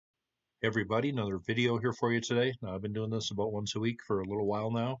Hey everybody, another video here for you today. Now, I've been doing this about once a week for a little while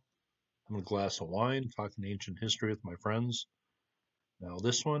now. I'm in a glass of wine, talking ancient history with my friends. Now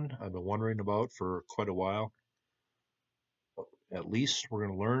this one I've been wondering about for quite a while. At least we're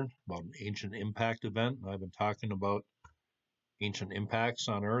going to learn about an ancient impact event. I've been talking about ancient impacts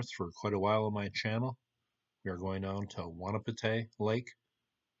on Earth for quite a while on my channel. We are going down to Wanapitei Lake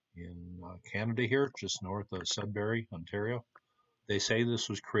in Canada here, just north of Sudbury, Ontario. They say this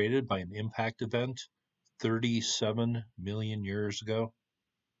was created by an impact event 37 million years ago.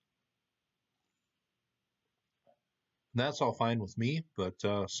 That's all fine with me, but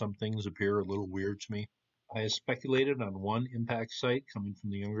some things appear a little weird to me. I have speculated on one impact site coming from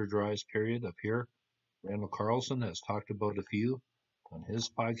the Younger Dryas period up here. Randall Carlson has talked about a few on his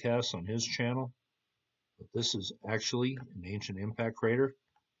podcast, on his channel. But this is actually an ancient impact crater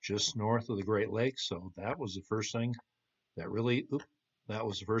just north of the Great Lakes. So that was the first thing that really,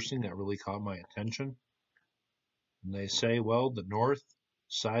 caught my attention. And they say, well, the north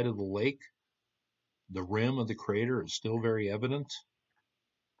side of the lake, the rim of the crater is still very evident.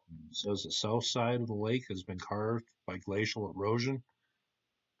 It says the south side of the lake has been carved by glacial erosion.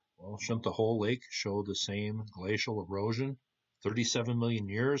 Well, shouldn't the whole lake show the same glacial erosion? 37 million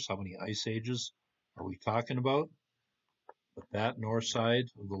years, how many ice ages are we talking about? But that north side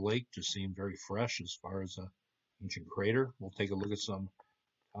of the lake just seemed very fresh as far as an ancient crater. We'll take a look at some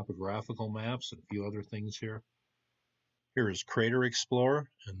topographical maps and a few other things here. Here is Crater Explorer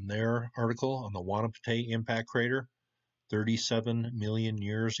and their article on the Wanapitei Impact crater 37 million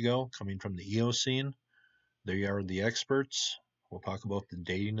years ago, coming from the Eocene. They are the experts. We'll talk about the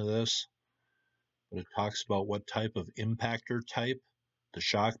dating of this, but it talks about what type of impactor type, the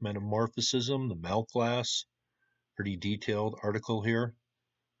shock metamorphism, the melt glass. Pretty detailed article here.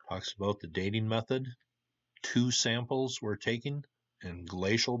 Talks about the dating method. 2 samples were taken in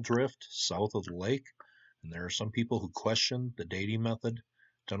glacial drift south of the lake, and there are some people who question the dating method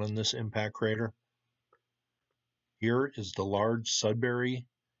done on this impact crater. Here is the large Sudbury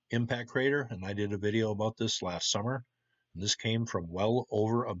impact crater, and I did a video about this last summer. And this came from well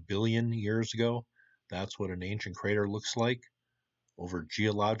over 1 billion years ago. That's what an ancient crater looks like over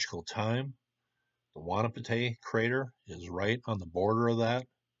geological time. The Wanapitei crater is right on the border of that.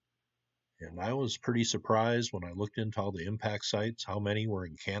 And I was pretty surprised when I looked into all the impact sites, how many were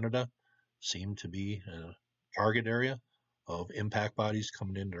in Canada. Seemed to be a target area of impact bodies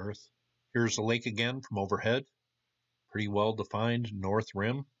coming into Earth. Here's the lake again from overhead. Pretty well defined north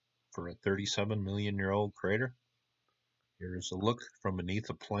rim for a 37 million year old crater. Here's a look from beneath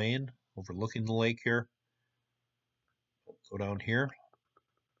the plain overlooking the lake here. Go down here,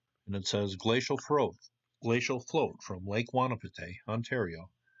 and it says glacial float from Lake Wanapitei, Ontario,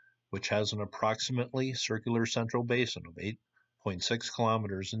 which has an approximately circular central basin of 8.6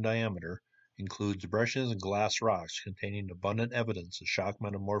 kilometers in diameter, includes breccias and glass rocks containing abundant evidence of shock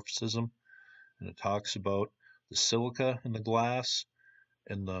metamorphism, and it talks about the silica in the glass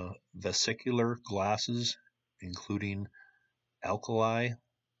and the vesicular glasses, including alkali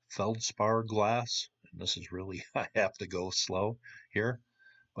feldspar glass. And this is really, I have to go slow here,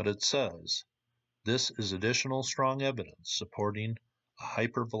 but it says, this is additional strong evidence supporting a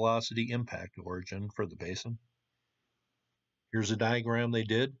hypervelocity impact origin for the basin. Here's a diagram they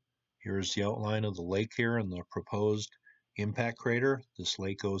did. Here's the outline of the lake here and the proposed impact crater. This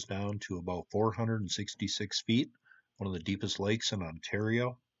lake goes down to about 466 feet, one of the deepest lakes in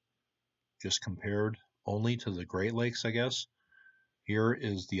Ontario, just compared only to the Great Lakes, I guess. Here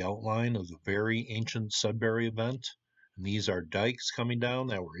is the outline of the very ancient Sudbury event. And these are dikes coming down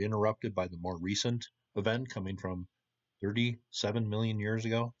that were interrupted by the more recent event coming from 37 million years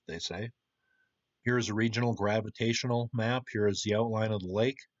ago, they say. Here is a regional gravitational map. Here is the outline of the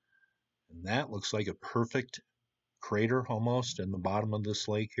lake. And that looks like a perfect crater almost in the bottom of this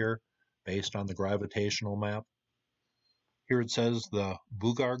lake here, based on the gravitational map. Here it says the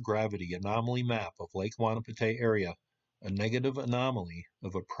Bugar gravity anomaly map of Lake Wanapitei area. A negative anomaly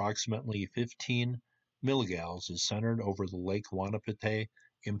of approximately 15 milligals is centered over the Lake Wanapitei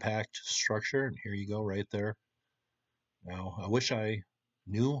impact structure. And here you go right there. Now, I wish I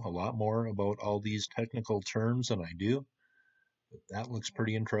knew a lot more about all these technical terms than I do, but that looks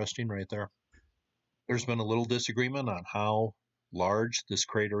pretty interesting right there. There's been a little disagreement on how large this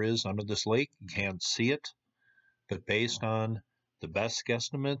crater is under this lake. You can't see it, but based on the best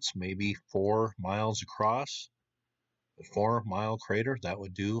guesstimates, maybe 4 miles across. A 4-mile crater, that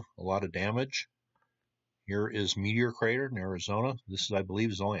would do a lot of damage. Here is Meteor Crater in Arizona. This is, I believe,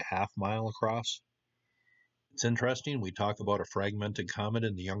 is only a half-mile across. It's interesting. We talk about a fragmented comet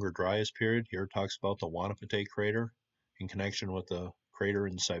in the Younger Dryas period. Here it talks about the Wanapitei crater in connection with the crater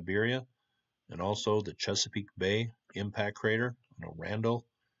in Siberia, and also the Chesapeake Bay impact crater. I know Randall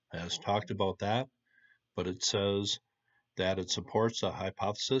has talked about that, but it says that it supports a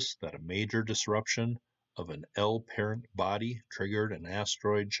hypothesis that a major disruption of an L-parent body triggered an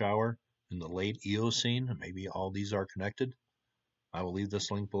asteroid shower in the late Eocene, and maybe all these are connected. I will leave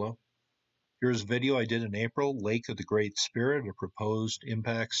this link below. Here's a video I did in April, Lake of the Great Spirit, a proposed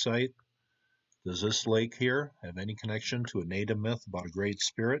impact site. Does this lake here have any connection to a native myth about a great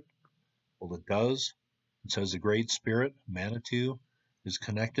spirit? Well, it does. It says the Great Spirit, Manitou, is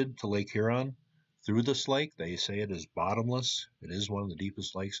connected to Lake Huron through this lake. They say it is bottomless. It is one of the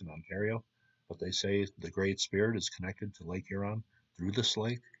deepest lakes in Ontario, but they say the Great Spirit is connected to Lake Huron through this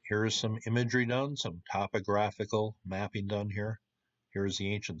lake. Here is some imagery done, some topographical mapping done here. Here is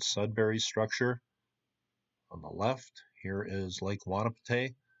the ancient Sudbury structure on the left. Here is Lake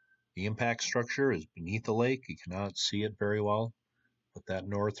Wanapitei. The impact structure is beneath the lake. You cannot see it very well, but that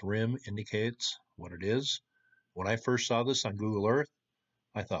north rim indicates what it is. When I first saw this on Google Earth,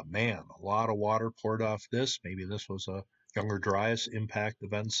 I thought, man, a lot of water poured off this. Maybe this was a Younger Dryas Impact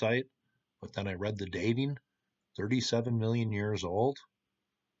event site. But then I read the dating, 37 million years old.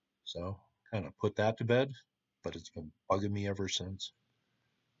 So kind of put that to bed, but it's been bugging me ever since.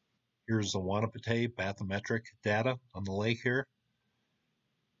 Here's the Wanapitei bathymetric data on the lake here.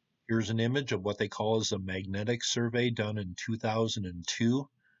 Here's an image of what they call as a magnetic survey done in 2002.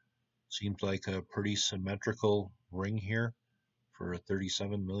 Seems like a pretty symmetrical ring here for a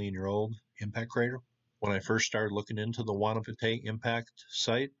 37 million year old impact crater. When I first started looking into the Wanapitei Impact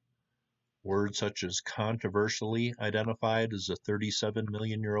site, words such as controversially identified as a 37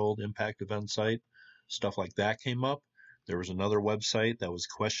 million year old impact event site, stuff like that came up. There was another website that was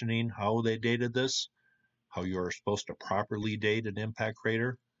questioning how they dated this, how you are supposed to properly date an impact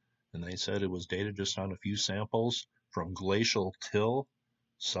crater, and they said it was dated just on a few samples from glacial till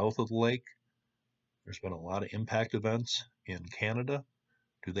south of the lake. There's been a lot of impact events in Canada.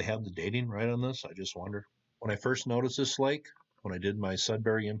 Do they have the dating right on this? I just wonder. When I first noticed this lake, when I did my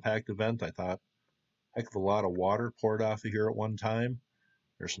Sudbury impact event, I thought, heck of a lot of water poured off of here at one time.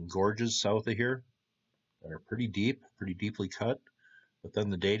 There's some gorges south of here that are pretty deep, pretty deeply cut. But then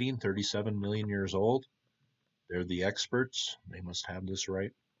the dating, 37 million years old. They're the experts. They must have this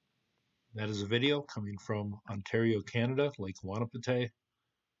right. That is a video coming from Ontario, Canada, Lake Wanapitei,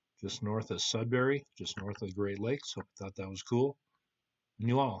 just north of Sudbury, just north of the Great Lakes. Hope you thought that was cool. And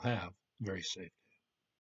you all have very safe.